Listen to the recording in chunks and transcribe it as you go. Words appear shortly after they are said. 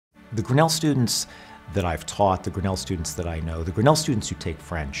The Grinnell students that I've taught, the Grinnell students that I know, the Grinnell students who take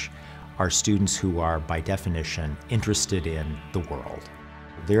French are students who are, by definition, interested in the world.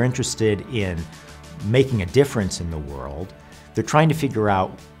 They're interested in making a difference in the world. They're trying to figure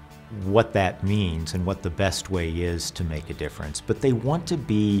out what that means and what the best way is to make a difference. But they want to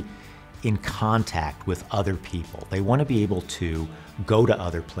be in contact with other people. They want to be able to go to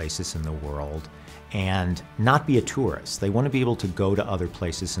other places in the world and not be a tourist. They want to be able to go to other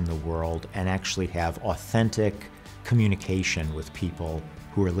places in the world and actually have authentic communication with people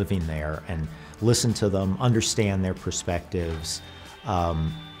who are living there and listen to them, understand their perspectives,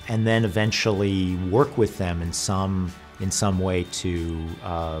 and then eventually work with them in some way to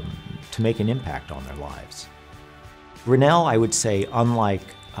make an impact on their lives. Grinnell, I would say, unlike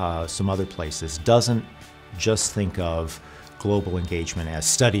some other places, doesn't just think of global engagement as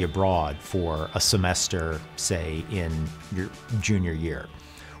study abroad for a semester, say, in your junior year.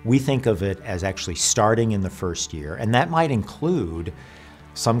 We think of it as actually starting in the first year, and that might include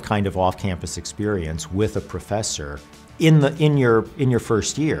some kind of off-campus experience with a professor in your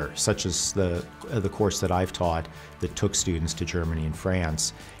first year, such as the course that I've taught that took students to Germany and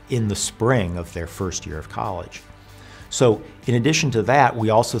France in the spring of their first year of college. So in addition to that, we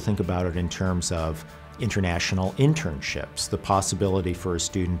also think about it in terms of international internships, the possibility for a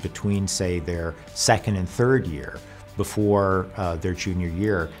student between, say, their second and third year, before their junior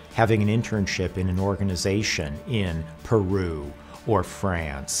year, having an internship in an organization in Peru or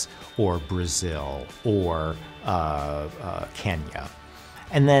France or Brazil or Kenya.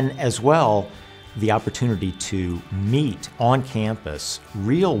 And then as well, the opportunity to meet on campus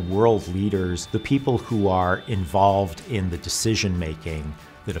real world leaders, the people who are involved in the decision making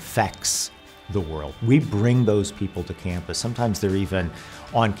that affects the world. We bring those people to campus. Sometimes they're even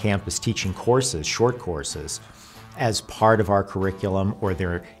on campus teaching courses, short courses, as part of our curriculum, or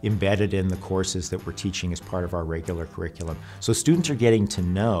they're embedded in the courses that we're teaching as part of our regular curriculum. So students are getting to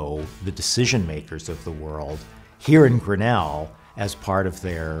know the decision makers of the world here in Grinnell as part of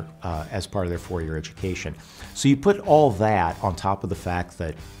their four-year education. So you put all that on top of the fact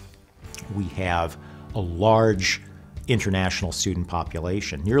that we have a large international student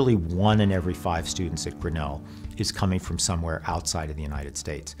population. Nearly 1 in every 5 students at Grinnell is coming from somewhere outside of the United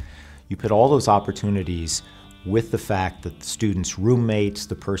States. You put all those opportunities with the fact that the students' roommates,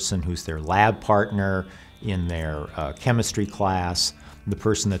 the person who's their lab partner in their chemistry class, the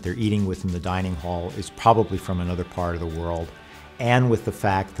person that they're eating with in the dining hall is probably from another part of the world, and with the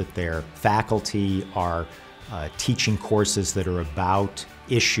fact that their faculty are teaching courses that are about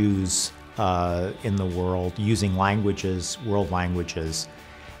issues in the world, using languages, world languages,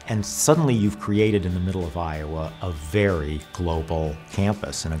 and suddenly you've created in the middle of Iowa a very global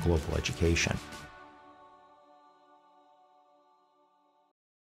campus and a global education.